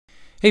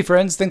Hey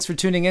friends, thanks for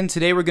tuning in.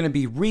 Today we're going to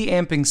be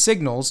reamping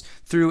signals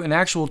through an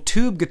actual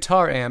tube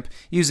guitar amp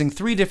using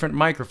 3 different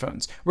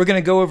microphones. We're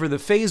going to go over the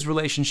phase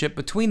relationship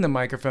between the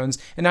microphones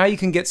and how you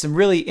can get some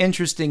really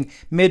interesting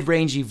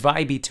mid-rangey,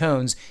 vibey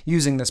tones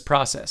using this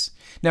process.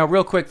 Now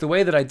real quick, the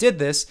way that I did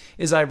this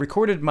is I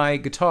recorded my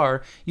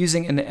guitar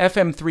using an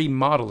FM3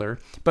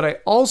 modeler, but I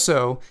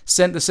also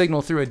sent the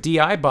signal through a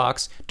DI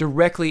box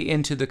directly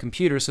into the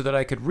computer so that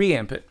I could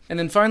reamp it. And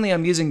then finally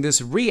I'm using this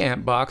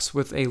reamp box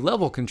with a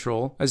level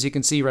control, as you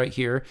can see right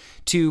here,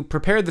 to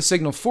prepare the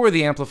signal for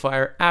the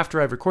amplifier after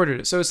I've recorded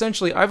it. So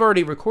essentially I've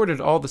already recorded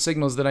all the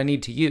signals that I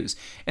need to use.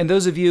 And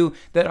those of you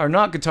that are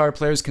not guitar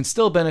players can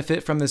still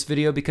benefit from this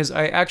video because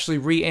I actually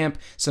reamp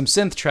some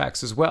synth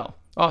tracks as well.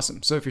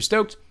 Awesome. So if you're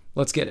stoked,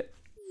 let's get it.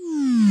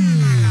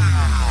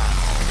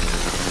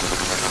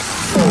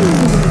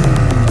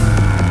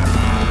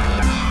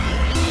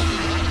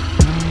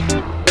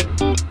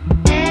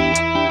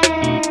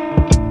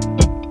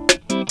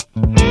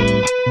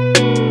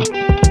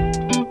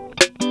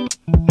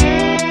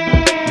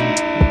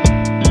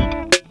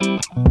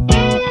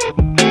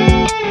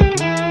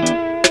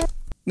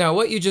 Now,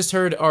 what you just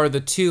heard are the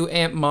 2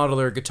 amp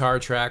modeler guitar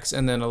tracks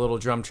and then a little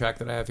drum track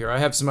that I have here. I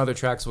have some other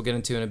tracks we'll get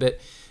into in a bit,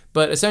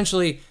 but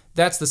essentially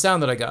that's the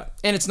sound that I got.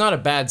 And it's not a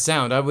bad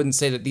sound. I wouldn't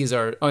say that these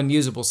are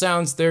unusable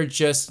sounds. They're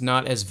just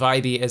not as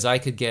vibey as I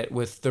could get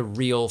with the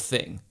real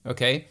thing,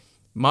 okay?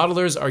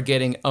 Modelers are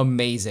getting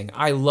amazing.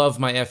 I love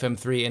my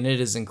FM3 and it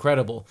is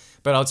incredible.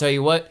 But I'll tell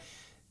you what,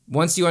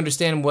 once you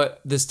understand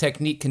what this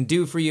technique can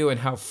do for you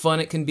and how fun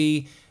it can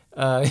be,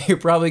 you're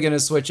probably going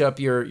to switch up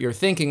your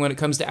thinking when it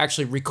comes to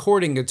actually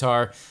recording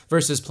guitar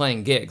versus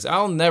playing gigs.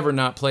 I'll never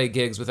not play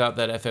gigs without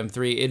that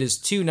FM3. It is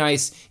too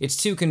nice, it's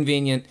too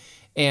convenient,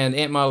 and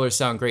amp modelers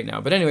sound great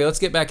now. But anyway, let's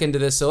get back into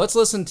this. So let's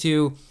listen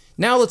to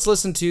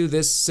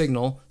this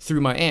signal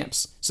through my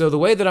amps. So the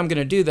way that I'm going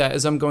to do that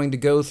is I'm going to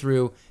go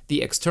through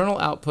the external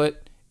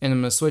output and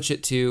I'm going to switch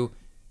it to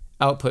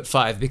output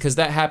 5 because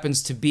that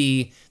happens to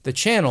be the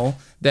channel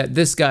that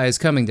this guy is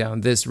coming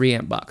down, this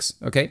reamp box,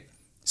 okay?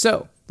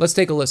 So let's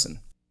take a listen.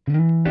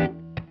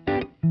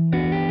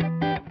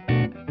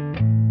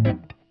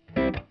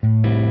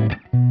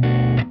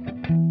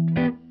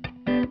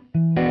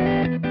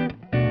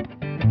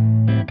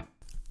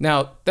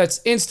 Now,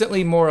 that's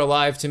instantly more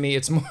alive to me.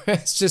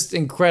 It's just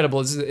incredible.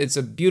 It's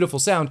a beautiful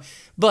sound.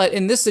 But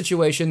in this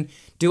situation,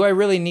 do I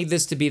really need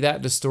this to be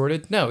that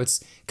distorted? No,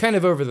 it's kind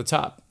of over the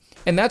top.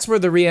 And that's where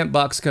the reamp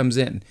box comes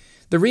in.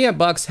 The reamp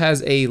box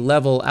has a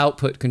level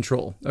output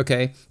control,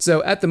 okay?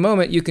 So at the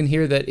moment, you can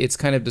hear that it's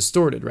kind of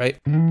distorted, right?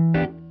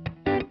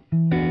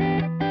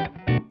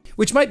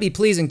 Which might be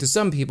pleasing to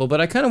some people,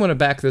 but I kind of want to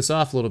back this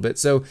off a little bit.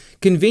 So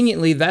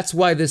conveniently, that's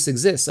why this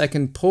exists. I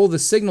can pull the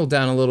signal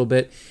down a little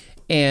bit,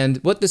 and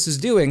what this is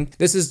doing,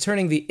 this is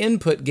turning the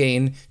input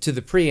gain to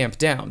the preamp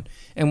down.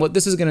 And what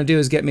this is going to do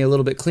is get me a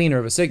little bit cleaner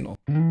of a signal.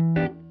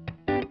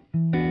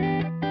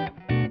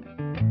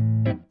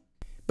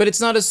 But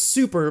it's not a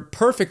super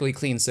perfectly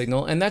clean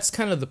signal, and that's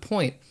kind of the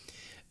point.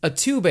 A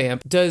tube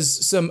amp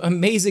does some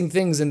amazing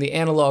things in the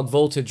analog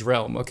voltage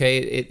realm, okay?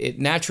 It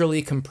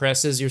naturally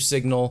compresses your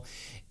signal,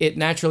 it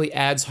naturally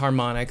adds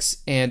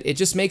harmonics, and it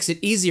just makes it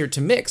easier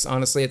to mix,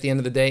 honestly, at the end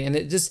of the day, and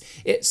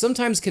it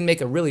sometimes can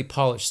make a really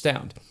polished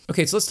sound.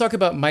 Okay, so let's talk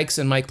about mics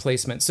and mic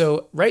placement.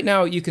 So right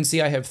now you can see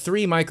I have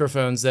 3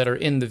 microphones that are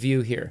in the view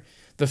here.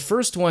 The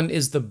first one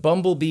is the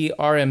Bumblebee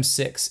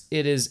RM6.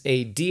 It is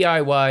a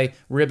DIY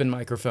ribbon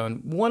microphone,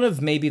 one of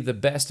maybe the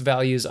best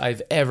values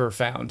I've ever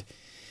found.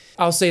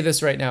 I'll say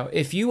this right now,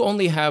 if you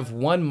only have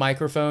 1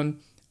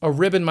 microphone, a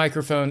ribbon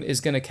microphone is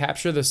going to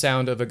capture the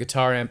sound of a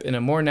guitar amp in a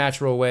more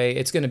natural way.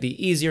 It's going to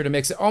be easier to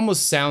mix. It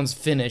almost sounds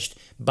finished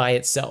by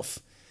itself.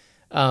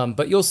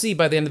 But you'll see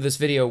by the end of this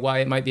video why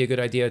it might be a good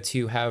idea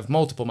to have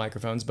multiple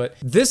microphones. But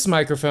this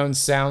microphone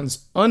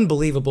sounds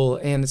unbelievable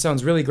and it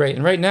sounds really great.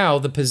 And right now,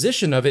 the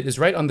position of it is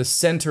right on the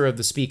center of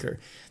the speaker.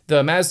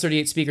 The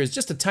Maz38 speaker is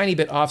just a tiny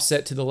bit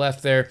offset to the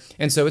left there.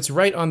 And so it's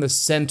right on the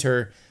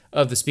center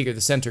of the speaker, the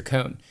center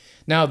cone.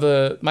 Now,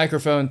 the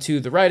microphone to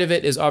the right of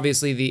it is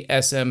obviously the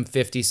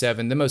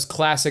SM57, the most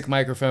classic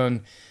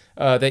microphone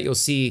that you'll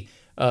see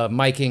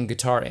miking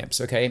guitar amps,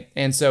 okay?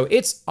 And so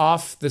it's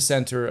off the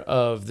center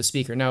of the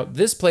speaker. Now,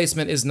 this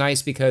placement is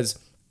nice because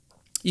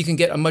you can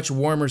get a much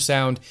warmer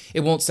sound. It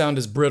won't sound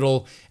as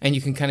brittle, and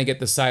you can kind of get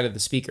the side of the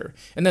speaker.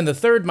 And then the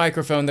third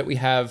microphone that we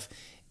have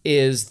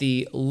is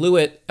the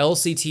Lewitt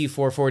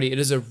LCT440. It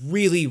is a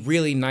really,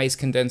 really nice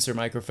condenser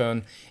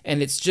microphone,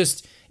 and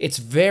it's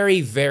very,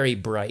 very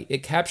bright.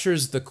 It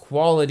captures the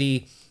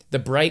quality, the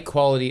bright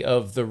quality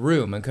of the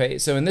room, okay?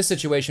 So in this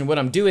situation, what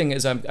I'm doing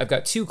is I've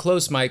got 2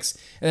 close mics,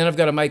 and then I've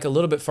got a mic a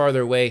little bit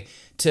farther away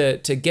to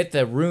get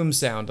the room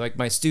sound, like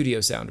my studio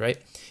sound, right?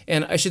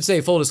 And I should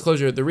say, full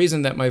disclosure, the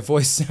reason that my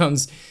voice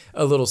sounds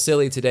a little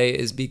silly today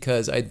is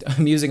because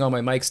I'm using all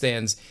my mic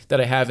stands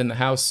that I have in the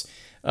house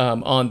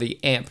on the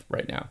amp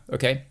right now,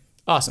 okay?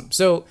 Awesome.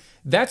 So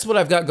that's what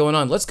I've got going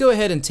on. Let's go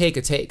ahead and take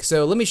a take.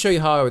 So let me show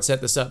you how I would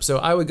set this up. So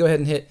I would go ahead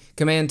and hit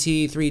Command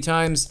T 3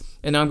 times,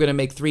 and now I'm going to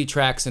make 3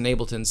 tracks in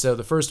Ableton. So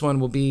the first one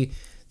will be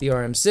the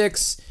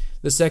RM6.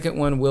 The second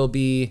one will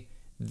be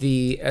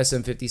the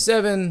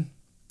SM57.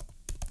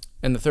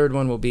 And the third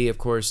one will be, of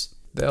course,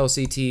 the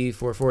LCT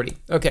 440.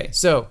 Okay,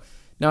 so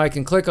now I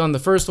can click on the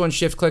first one,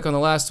 shift click on the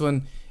last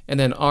one, and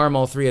then arm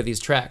all three of these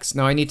tracks.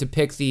 Now I need to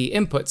pick the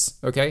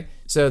inputs, okay?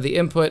 So the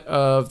input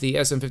of the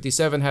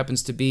SM57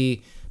 happens to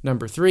be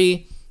number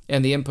 3,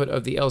 and the input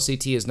of the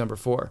LCT is number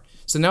 4.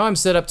 So now I'm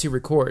set up to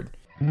record.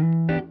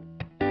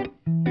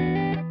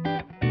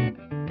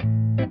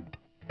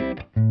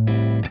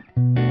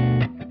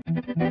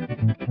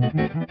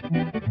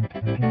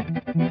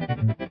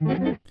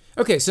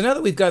 Okay, so now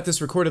that we've got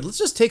this recorded, let's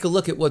just take a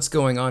look at what's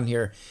going on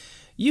here.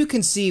 You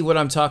can see what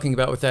I'm talking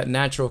about with that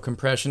natural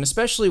compression,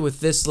 especially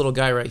with this little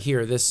guy right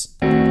here, this.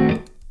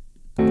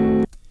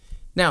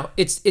 Now,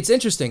 it's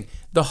interesting.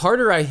 The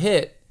harder I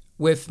hit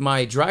with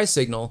my dry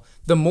signal,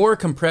 the more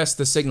compressed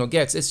the signal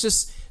gets. It's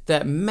just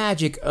that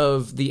magic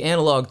of the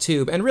analog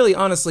tube, and really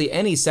honestly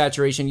any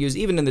saturation used,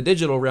 even in the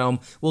digital realm,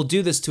 will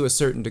do this to a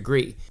certain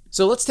degree.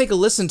 So let's take a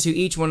listen to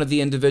each one of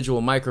the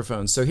individual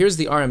microphones. So here's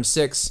the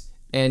RM6,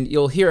 and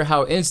you'll hear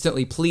how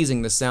instantly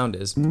pleasing the sound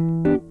is.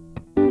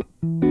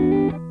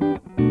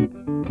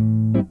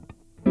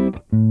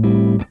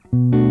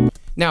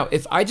 Now,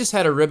 if I just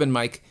had a ribbon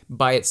mic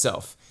by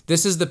itself,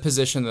 this is the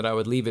position that I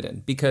would leave it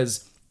in,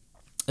 because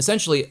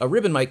essentially a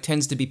ribbon mic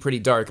tends to be pretty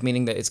dark,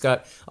 meaning that it's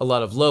got a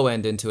lot of low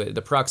end into it.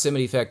 The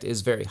proximity effect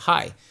is very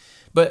high.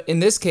 But in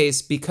this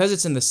case, because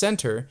it's in the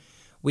center,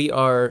 we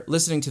are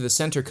listening to the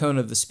center cone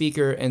of the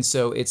speaker, and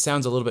so it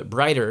sounds a little bit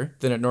brighter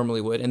than it normally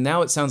would, and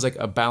now it sounds like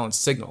a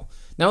balanced signal.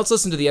 Now let's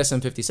listen to the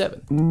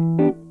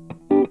SM57.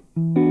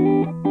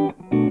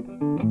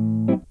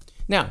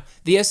 Now,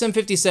 the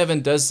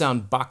SM57 does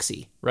sound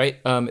boxy, right?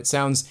 It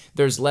sounds,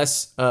 there's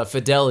less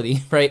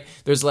fidelity, right?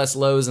 There's less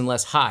lows and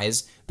less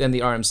highs than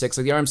the RM6.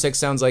 So the RM6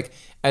 sounds like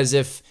as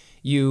if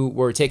you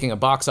were taking a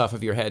box off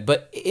of your head.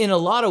 But in a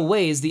lot of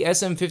ways, the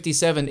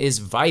SM57 is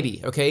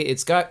vibey, okay?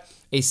 It's got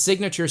a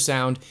signature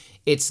sound.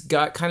 It's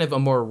got kind of a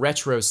more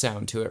retro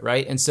sound to it,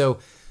 right? And so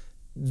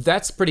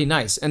that's pretty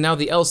nice. And now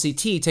the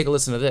LCT, take a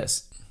listen to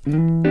this.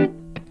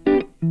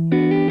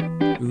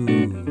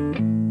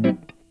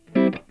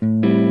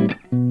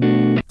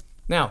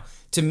 Now,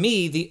 to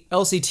me, the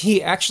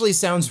LCT actually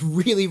sounds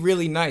really,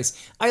 really nice.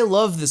 I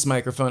love this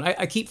microphone.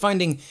 I keep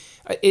finding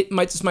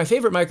it's my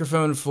favorite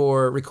microphone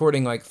for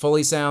recording like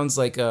Foley sounds,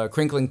 like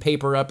crinkling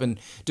paper up and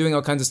doing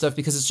all kinds of stuff,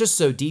 because it's just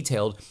so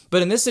detailed.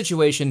 But in this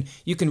situation,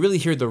 you can really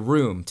hear the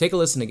room. Take a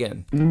listen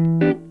again.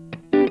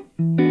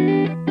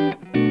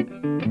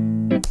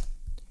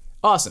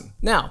 Awesome.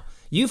 Now,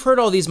 you've heard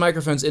all these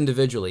microphones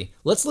individually.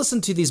 Let's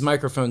listen to these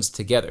microphones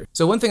together.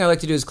 So one thing I like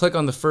to do is click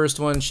on the first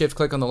one, shift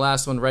click on the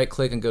last one, right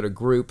click and go to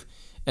group.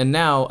 And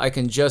now I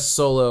can just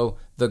solo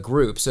the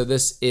group. So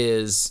this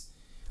is,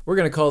 we're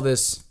gonna call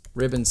this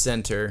ribbon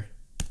center.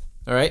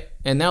 All right,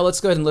 and now let's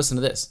go ahead and listen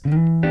to this.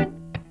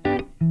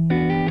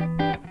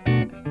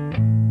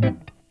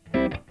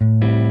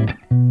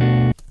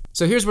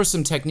 So here's where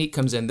some technique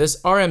comes in.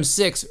 This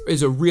RM6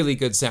 is a really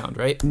good sound,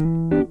 right?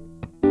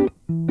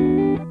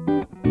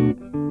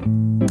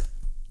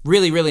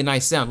 Really, really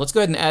nice sound. Let's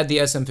go ahead and add the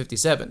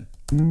SM57.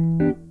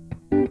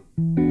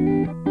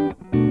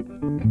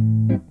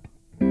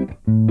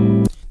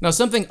 Now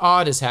something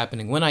odd is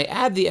happening. When I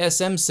add the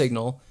SM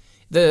signal,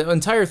 the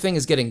entire thing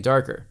is getting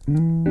darker.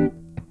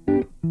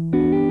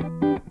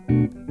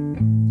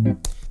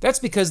 That's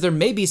because there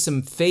may be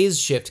some phase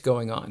shift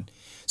going on.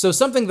 So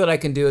something that I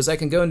can do is I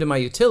can go into my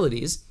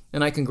utilities,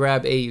 and I can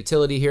grab a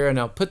utility here, and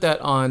I'll put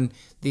that on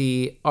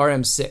the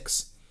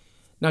RM6.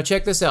 Now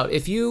check this out.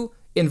 If you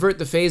invert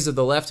the phase of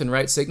the left and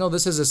right signal,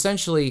 this is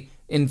essentially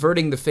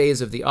inverting the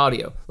phase of the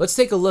audio. Let's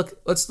take a look.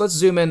 Let's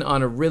zoom in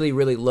on a really,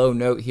 really low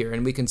note here,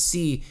 and we can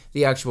see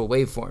the actual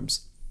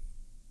waveforms.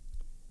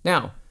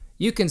 Now,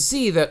 you can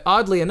see that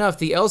oddly enough,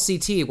 the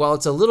LCT, while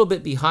it's a little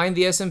bit behind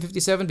the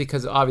SM57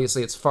 because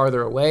obviously it's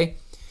farther away,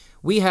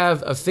 we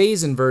have a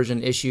phase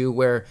inversion issue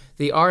where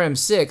the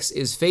RM6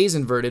 is phase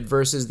inverted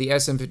versus the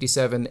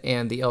SM57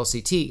 and the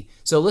LCT.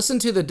 So listen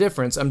to the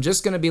difference. I'm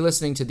just going to be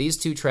listening to these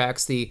two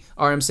tracks, the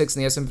RM6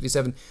 and the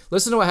SM57.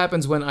 Listen to what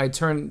happens when I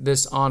turn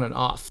this on and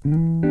off.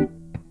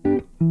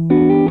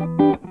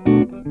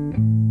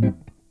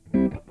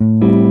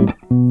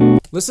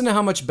 Listen to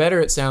how much better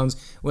it sounds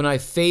when I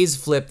phase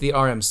flip the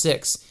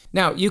RM6.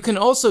 Now, you can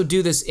also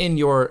do this in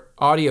your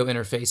audio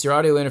interface. Your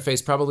audio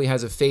interface probably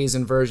has a phase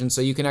inversion,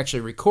 so you can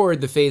actually record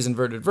the phase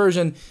inverted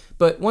version.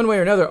 But one way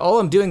or another, all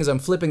I'm doing is I'm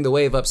flipping the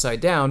wave upside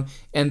down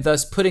and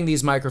thus putting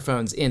these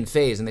microphones in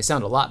phase, and they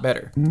sound a lot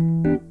better.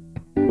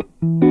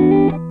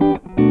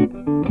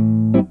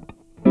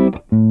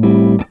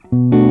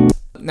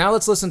 Now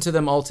let's listen to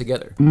them all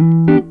together.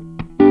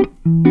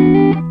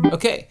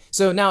 Okay,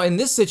 so now in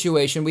this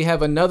situation, we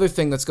have another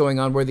thing that's going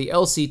on where the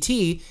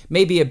LCT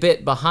may be a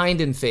bit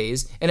behind in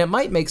phase, and it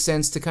might make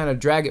sense to kind of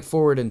drag it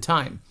forward in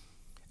time.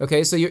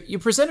 Okay, so you're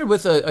presented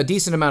with a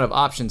decent amount of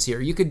options here.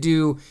 You could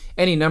do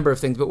any number of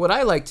things, but what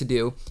I like to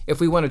do,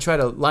 if we want to try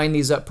to line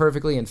these up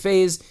perfectly in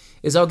phase,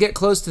 is I'll get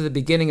close to the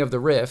beginning of the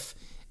riff,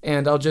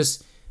 and I'll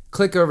just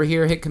click over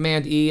here, hit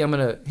Command E. I'm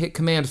gonna hit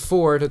Command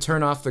 4 to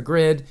turn off the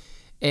grid,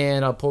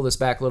 and I'll pull this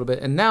back a little bit.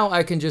 And now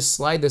I can just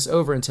slide this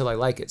over until I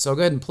like it. So I'll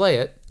go ahead and play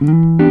it.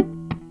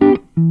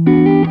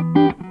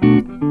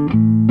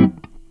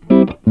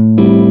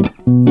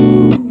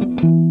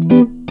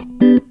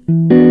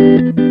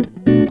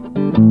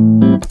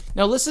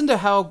 Now listen to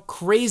how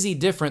crazy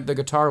different the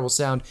guitar will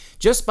sound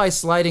just by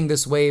sliding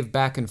this wave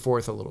back and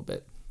forth a little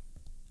bit.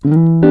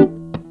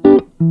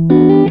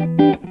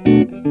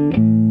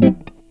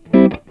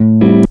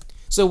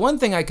 So one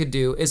thing I could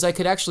do is I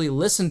could actually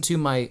listen to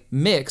my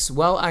mix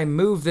while I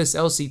move this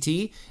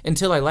LCT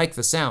until I like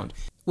the sound.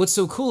 What's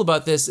so cool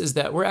about this is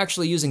that we're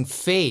actually using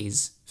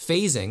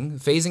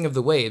phasing of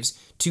the waves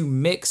to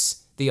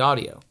mix the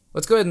audio.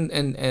 Let's go ahead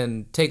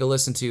and take a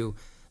listen to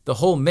the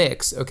whole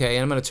mix, okay?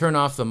 And I'm gonna turn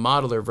off the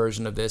modeler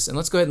version of this, and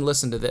let's go ahead and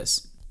listen to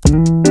this.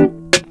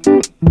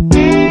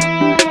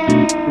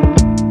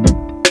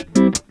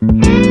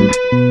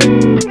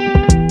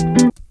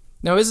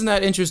 Now isn't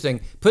that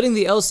interesting? Putting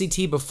the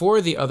LCT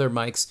before the other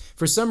mics,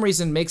 for some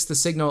reason, makes the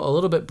signal a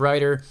little bit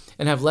brighter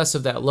and have less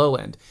of that low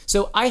end.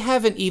 So I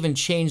haven't even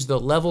changed the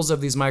levels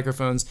of these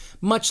microphones,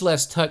 much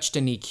less touched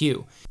an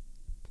EQ.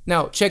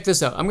 Now check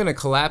this out, I'm gonna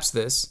collapse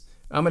this.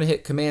 I'm gonna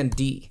hit Command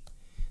D.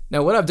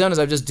 Now what I've done is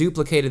I've just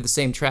duplicated the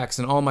same tracks,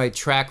 and all my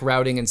track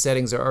routing and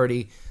settings are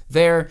already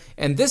there.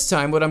 And this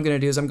time what I'm gonna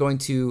do is I'm going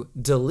to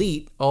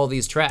delete all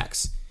these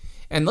tracks.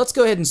 And let's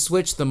go ahead and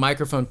switch the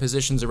microphone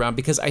positions around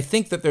because I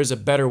think that there's a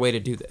better way to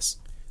do this.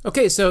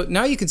 Okay, so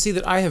now you can see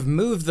that I have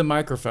moved the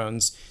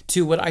microphones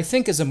to what I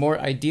think is a more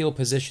ideal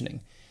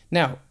positioning.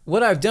 Now,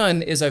 what I've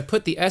done is I've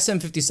put the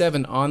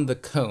SM57 on the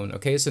cone,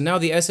 okay? So now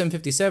the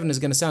SM57 is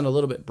gonna sound a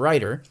little bit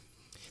brighter.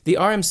 The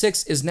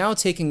RM6 is now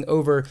taking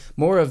over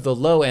more of the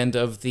low end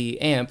of the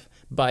amp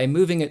by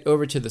moving it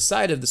over to the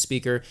side of the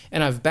speaker,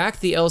 and I've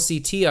backed the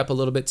LCT up a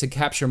little bit to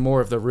capture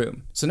more of the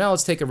room. So now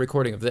let's take a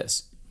recording of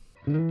this.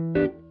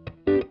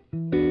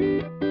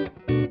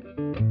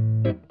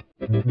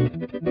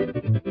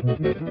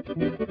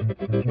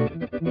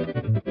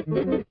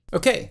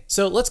 Okay,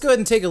 so let's go ahead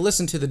and take a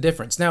listen to the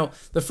difference. Now,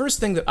 the first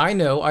thing that I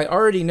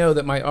already know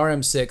that my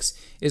RM6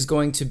 is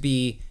going to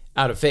be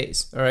out of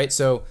phase, all right?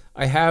 So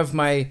I have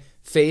my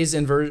phase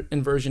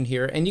inversion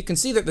here, and you can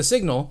see that the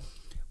signal,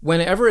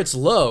 whenever it's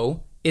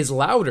low, is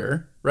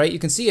louder, right? You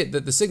can see it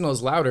that the signal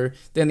is louder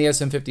than the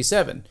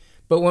SM57.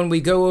 But when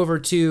we go over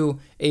to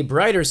a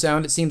brighter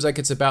sound, it seems like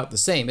it's about the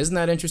same. Isn't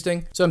that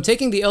interesting? So I'm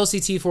taking the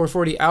LCT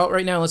 440 out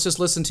right now. Let's just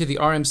listen to the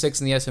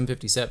RM6 and the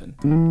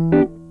SM57.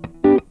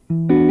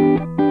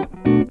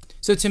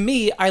 So to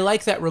me, I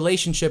like that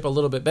relationship a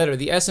little bit better.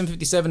 The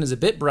SM57 is a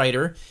bit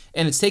brighter,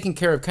 and it's taking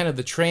care of kind of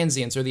the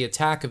transients or the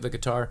attack of the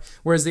guitar,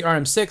 whereas the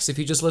RM6, if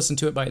you just listen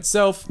to it by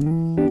itself,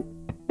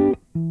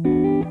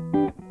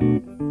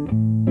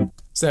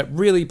 it's that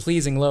really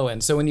pleasing low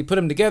end. So when you put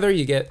them together,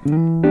 you get...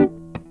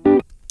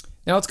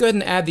 Now let's go ahead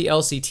and add the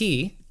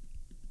LCT.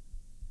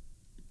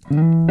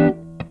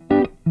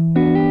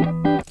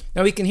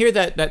 Now we can hear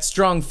that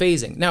strong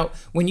phasing. Now,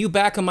 when you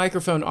back a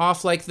microphone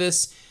off like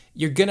this,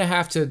 you're gonna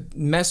have to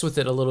mess with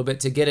it a little bit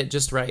to get it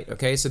just right,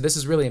 okay? So this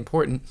is really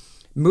important.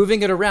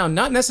 Moving it around,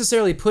 not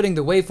necessarily putting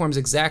the waveforms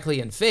exactly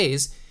in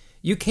phase.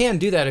 You can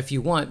do that if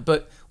you want,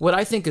 but what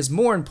I think is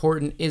more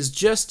important is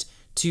just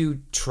to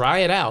try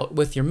it out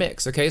with your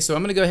mix, okay? So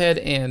I'm gonna go ahead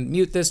and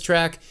mute this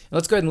track.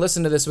 Let's go ahead and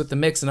listen to this with the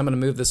mix, and I'm gonna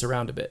move this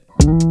around a bit.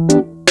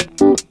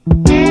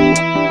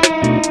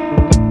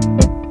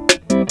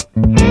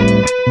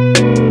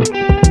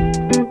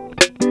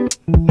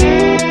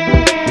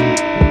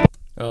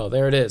 Oh,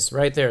 there it is,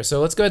 right there.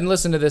 So let's go ahead and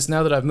listen to this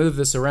now that I've moved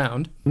this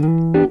around.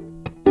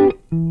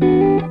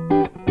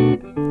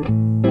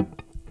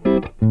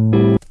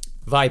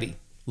 Vibey.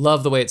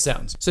 Love the way it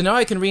sounds. So now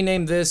I can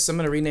rename this. I'm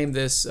gonna rename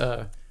this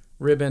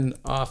ribbon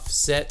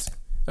offset.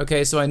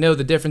 Okay, so I know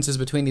the differences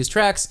between these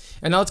tracks.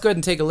 And now let's go ahead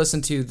and take a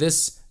listen to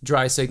this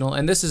dry signal.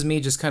 And this is me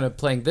just kind of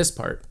playing this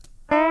part.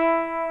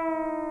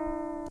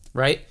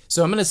 Right?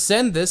 So I'm gonna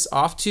send this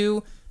off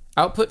to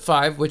output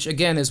 5, which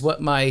again is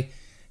what my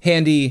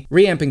handy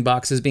reamping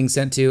box is being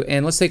sent to.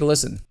 And let's take a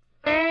listen.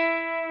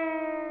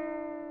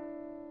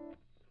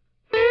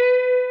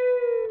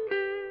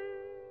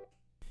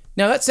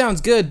 Now that sounds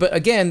good, but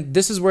again,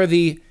 this is where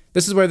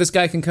this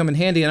guy can come in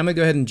handy, and I'm gonna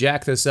go ahead and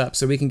jack this up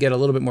so we can get a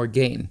little bit more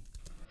gain.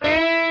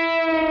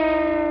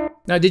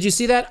 Now, did you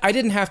see that? I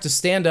didn't have to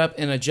stand up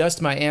and adjust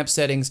my amp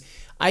settings.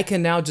 I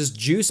can now just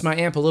juice my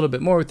amp a little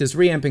bit more with this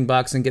reamping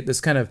box and get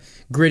this kind of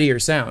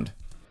grittier sound.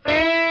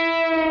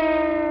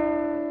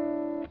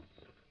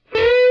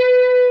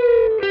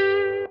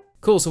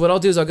 Cool, so what I'll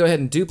do is I'll go ahead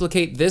and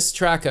duplicate this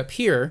track up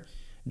here,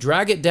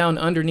 drag it down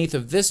underneath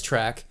of this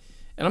track,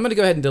 and I'm gonna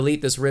go ahead and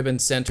delete this ribbon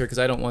center because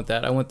I don't want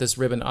that. I want this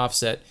ribbon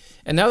offset.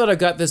 And now that I've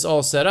got this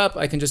all set up,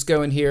 I can just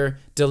go in here,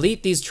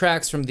 delete these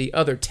tracks from the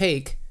other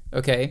take,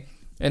 okay?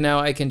 And now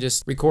I can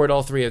just record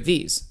all 3 of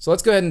these. So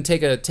let's go ahead and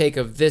take a take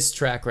of this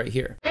track right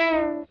here.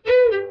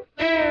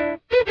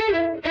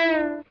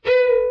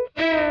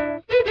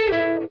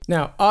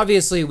 Now,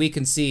 obviously we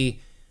can see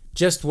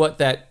just what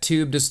that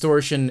tube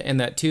distortion and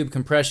that tube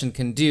compression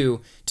can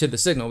do to the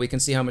signal. We can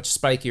see how much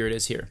spikier it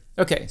is here.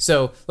 Okay,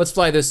 so let's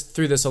fly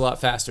through this a lot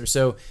faster.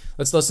 So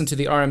let's listen to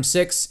the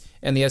RM6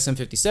 and the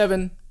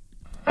SM57.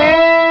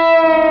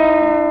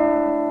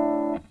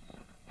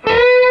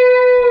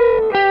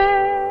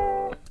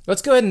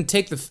 Let's go ahead and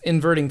take the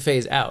inverting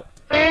phase out.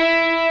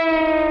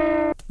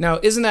 Now,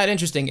 isn't that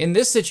interesting? In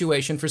this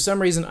situation, for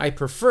some reason, I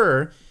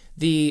prefer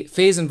the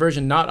phase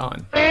inversion not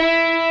on.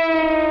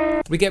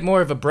 We get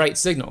more of a bright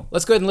signal.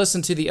 Let's go ahead and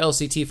listen to the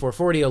LCT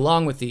 440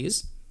 along with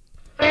these.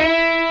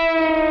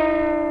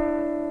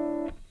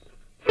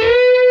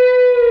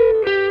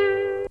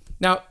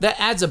 Now, that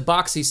adds a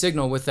boxy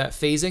signal with that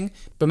phasing,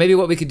 but maybe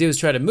what we could do is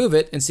try to move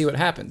it and see what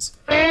happens.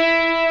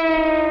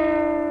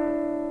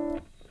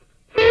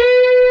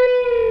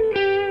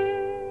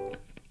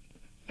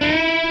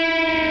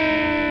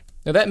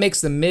 Now that makes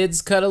the mids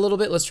cut a little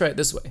bit. Let's try it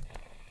this way.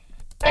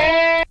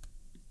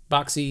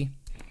 Boxy.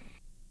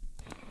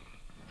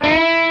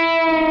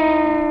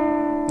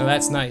 Now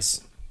that's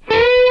nice.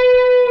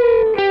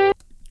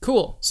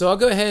 Cool. So I'll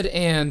go ahead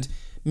and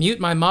mute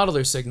my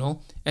modeler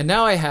signal, and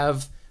now I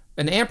have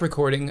an amp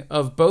recording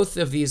of both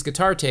of these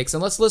guitar takes,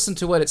 and let's listen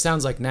to what it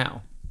sounds like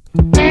now.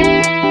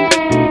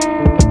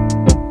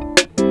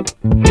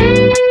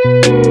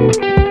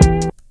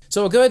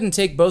 So I'll go ahead and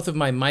take both of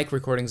my mic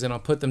recordings and I'll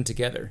put them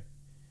together.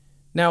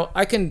 Now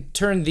I can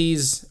turn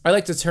these, I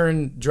like to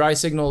turn dry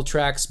signal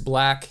tracks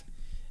black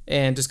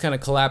and just kind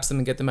of collapse them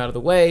and get them out of the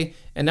way.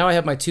 And now I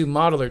have my two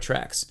modeler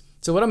tracks.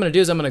 So what I'm going to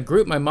do is I'm going to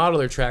group my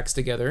modeler tracks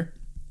together,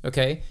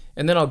 okay?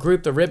 And then I'll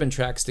group the ribbon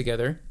tracks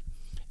together.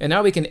 And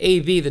now we can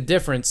A/B the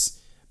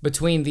difference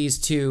between these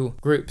two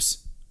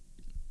groups.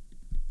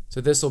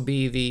 So this will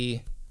be the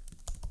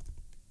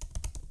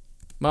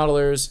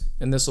modelers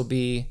and this will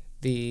be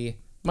the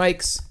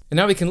mics. And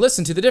now we can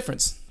listen to the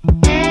difference.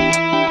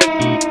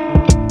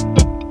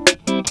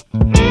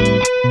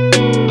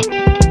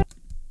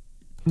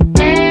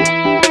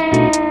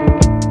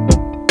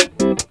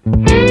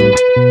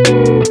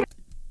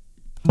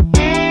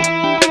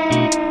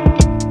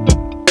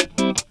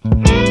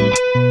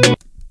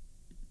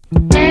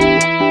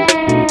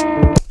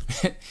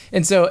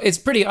 And so it's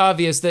pretty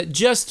obvious that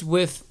just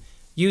with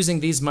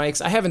using these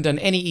mics, I haven't done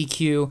any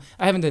EQ,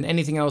 I haven't done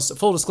anything else.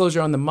 Full disclosure,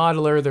 on the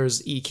modeler,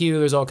 there's EQ,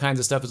 there's all kinds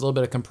of stuff, there's a little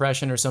bit of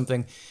compression or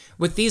something.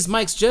 With these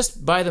mics,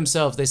 just by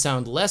themselves, they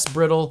sound less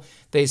brittle,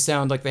 they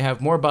sound like they have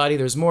more body,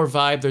 there's more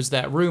vibe, there's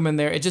that room in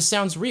there, it just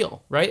sounds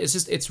real, right?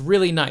 It's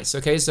really nice,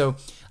 okay? So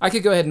I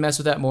could go ahead and mess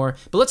with that more,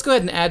 but let's go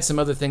ahead and add some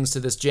other things to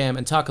this jam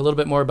and talk a little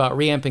bit more about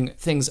reamping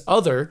things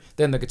other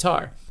than the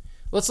guitar.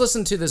 Let's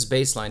listen to this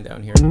bass line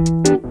down here.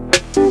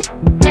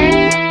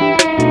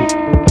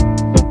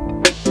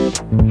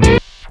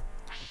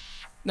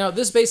 Now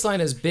this bass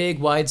line is big,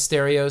 wide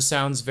stereo,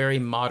 sounds very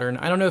modern.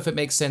 I don't know if it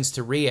makes sense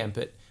to reamp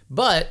it,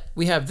 but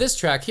we have this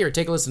track here.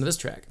 Take a listen to this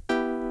track.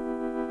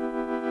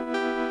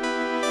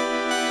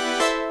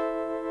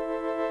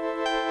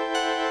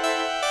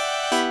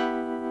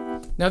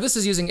 Now this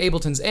is using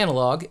Ableton's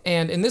analog,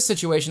 and in this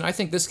situation I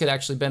think this could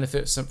actually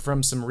benefit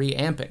from some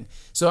reamping.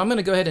 So I'm going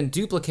to go ahead and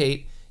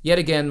duplicate yet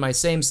again my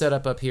same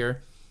setup up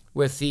here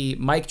with the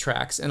mic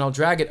tracks, and I'll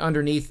drag it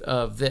underneath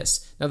of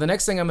this. Now the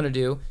next thing I'm going to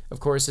do, of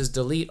course, is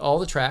delete all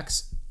the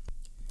tracks.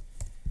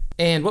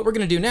 And what we're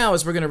going to do now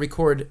is we're going to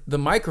record the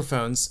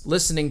microphones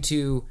listening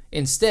to,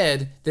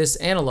 instead, this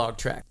analog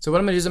track. So what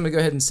I'm going to do is I'm going to go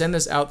ahead and send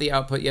this out the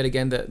output yet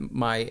again that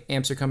my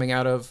amps are coming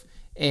out of,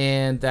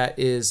 and that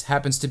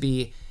happens to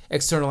be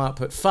external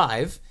output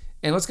 5.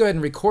 And let's go ahead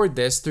and record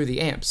this through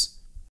the amps.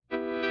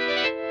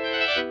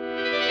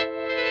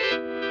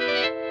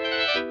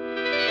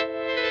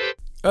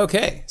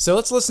 Okay, so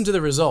let's listen to the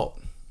result.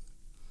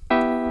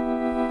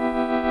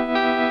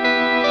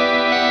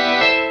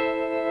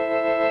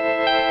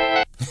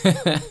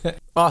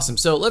 Awesome,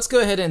 so let's go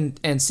ahead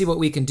and see what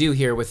we can do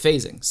here with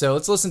phasing. So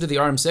let's listen to the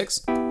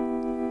RM6.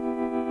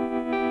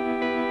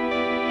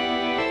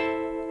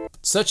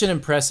 Such an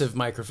impressive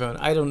microphone.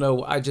 I don't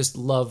know, I just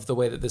love the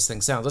way that this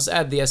thing sounds. Let's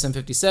add the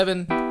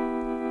SM57.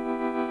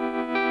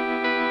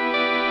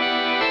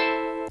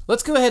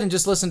 Let's go ahead and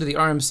just listen to the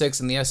RM6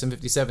 and the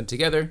SM57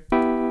 together.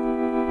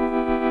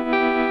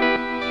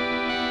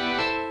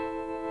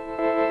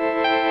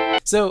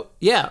 So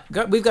yeah,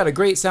 we've got a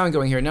great sound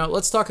going here. Now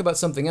let's talk about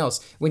something else.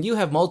 When you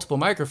have multiple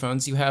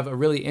microphones, you have a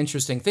really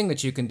interesting thing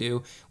that you can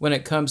do when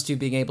it comes to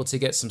being able to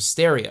get some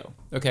stereo,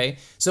 okay?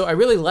 So I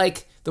really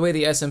like the way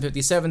the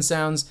SM57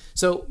 sounds.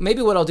 So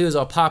maybe what I'll do is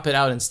I'll pop it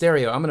out in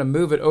stereo. I'm gonna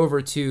move it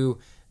over to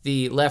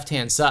the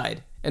left-hand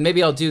side. And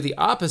maybe I'll do the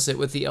opposite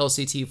with the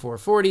LCT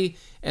 440,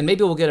 and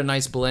maybe we'll get a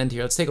nice blend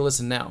here. Let's take a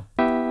listen now.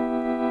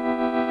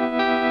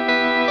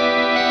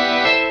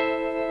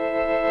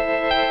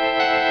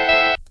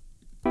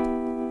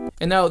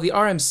 And now the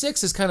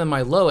RM6 is kind of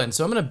my low end,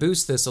 so I'm going to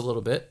boost this a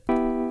little bit.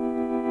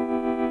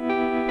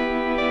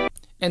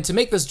 And to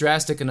make this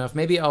drastic enough,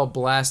 maybe I'll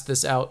blast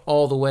this out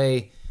all the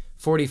way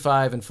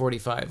 45 and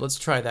 45. Let's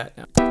try that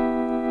now.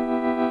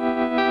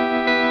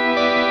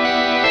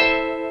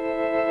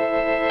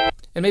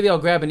 And maybe I'll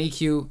grab an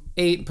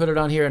EQ8 and put it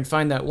on here and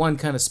find that one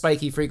kind of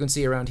spiky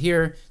frequency around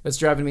here that's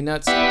driving me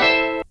nuts.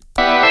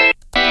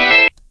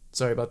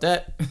 Sorry about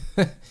that.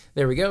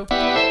 There we go.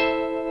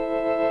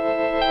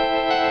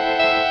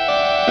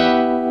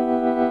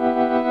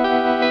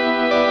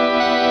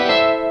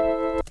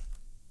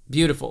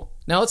 Beautiful.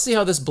 Now let's see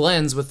how this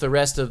blends with the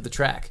rest of the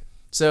track.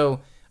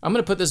 So I'm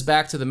going to put this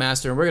back to the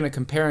master and we're going to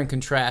compare and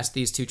contrast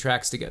these two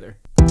tracks together.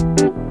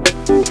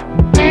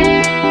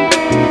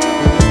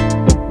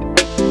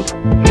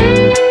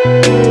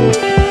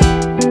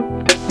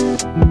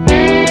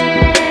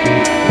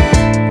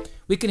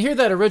 We can hear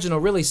that original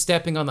really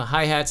stepping on the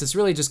hi-hats. It's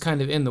really just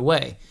kind of in the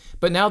way.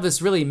 But now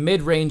this really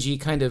mid-rangey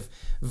kind of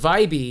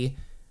vibey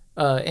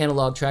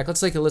analog track, let's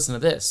take a listen to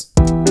this.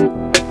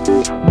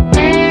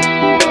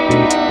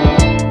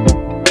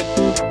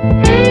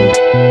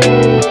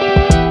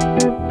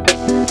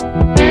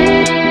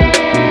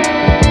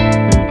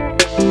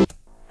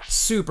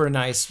 Super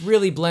nice,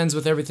 really blends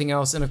with everything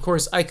else. And of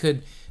course I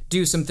could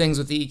do some things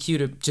with the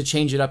EQ to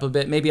change it up a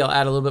bit. Maybe I'll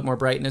add a little bit more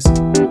brightness.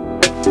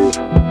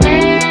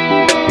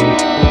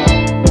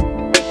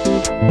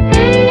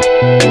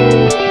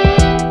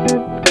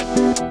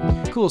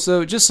 Cool,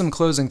 so just some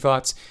closing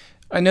thoughts.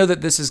 I know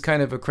that this is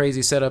kind of a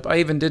crazy setup. I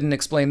even didn't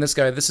explain this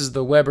guy. This is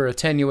the Weber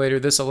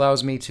attenuator. This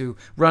allows me to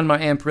run my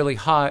amp really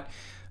hot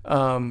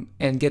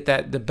and get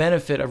the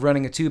benefit of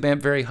running a tube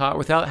amp very hot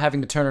without having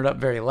to turn it up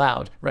very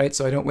loud, right?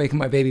 So I don't wake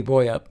my baby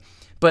boy up.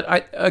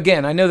 But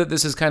again, I know that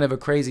this is kind of a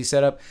crazy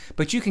setup,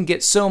 but you can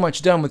get so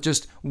much done with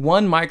just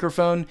one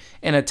microphone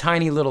and a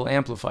tiny little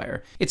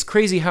amplifier. It's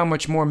crazy how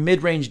much more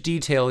mid-range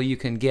detail you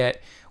can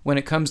get when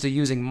it comes to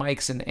using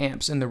mics and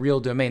amps in the real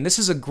domain. This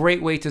is a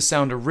great way to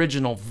sound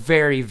original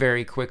very,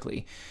 very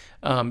quickly.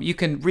 You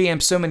can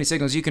reamp so many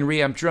signals. You can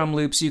reamp drum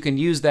loops. You can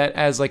use that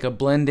as like a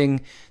blending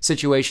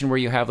situation where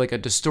you have like a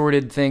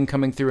distorted thing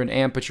coming through an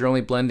amp, but you're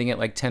only blending it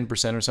like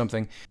 10% or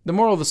something. The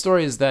moral of the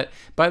story is that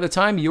by the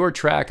time your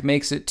track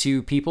makes it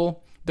to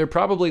people, they're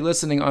probably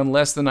listening on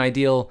less than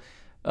ideal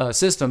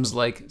systems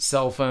like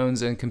cell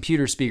phones and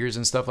computer speakers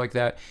and stuff like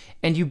that.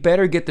 And you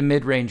better get the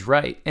mid-range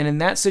right. And in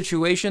that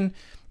situation,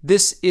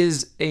 this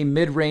is a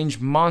mid-range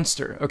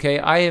monster, okay?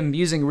 I am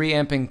using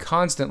reamping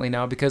constantly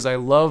now because I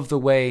love the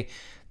way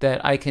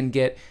that I can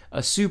get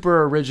a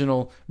super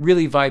original,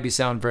 really vibey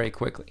sound very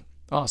quickly.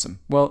 Awesome.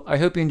 Well, I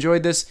hope you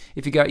enjoyed this.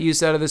 If you got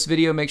use out of this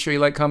video, make sure you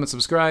like, comment,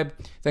 subscribe.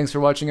 Thanks for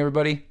watching,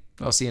 everybody.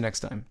 I'll see you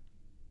next time.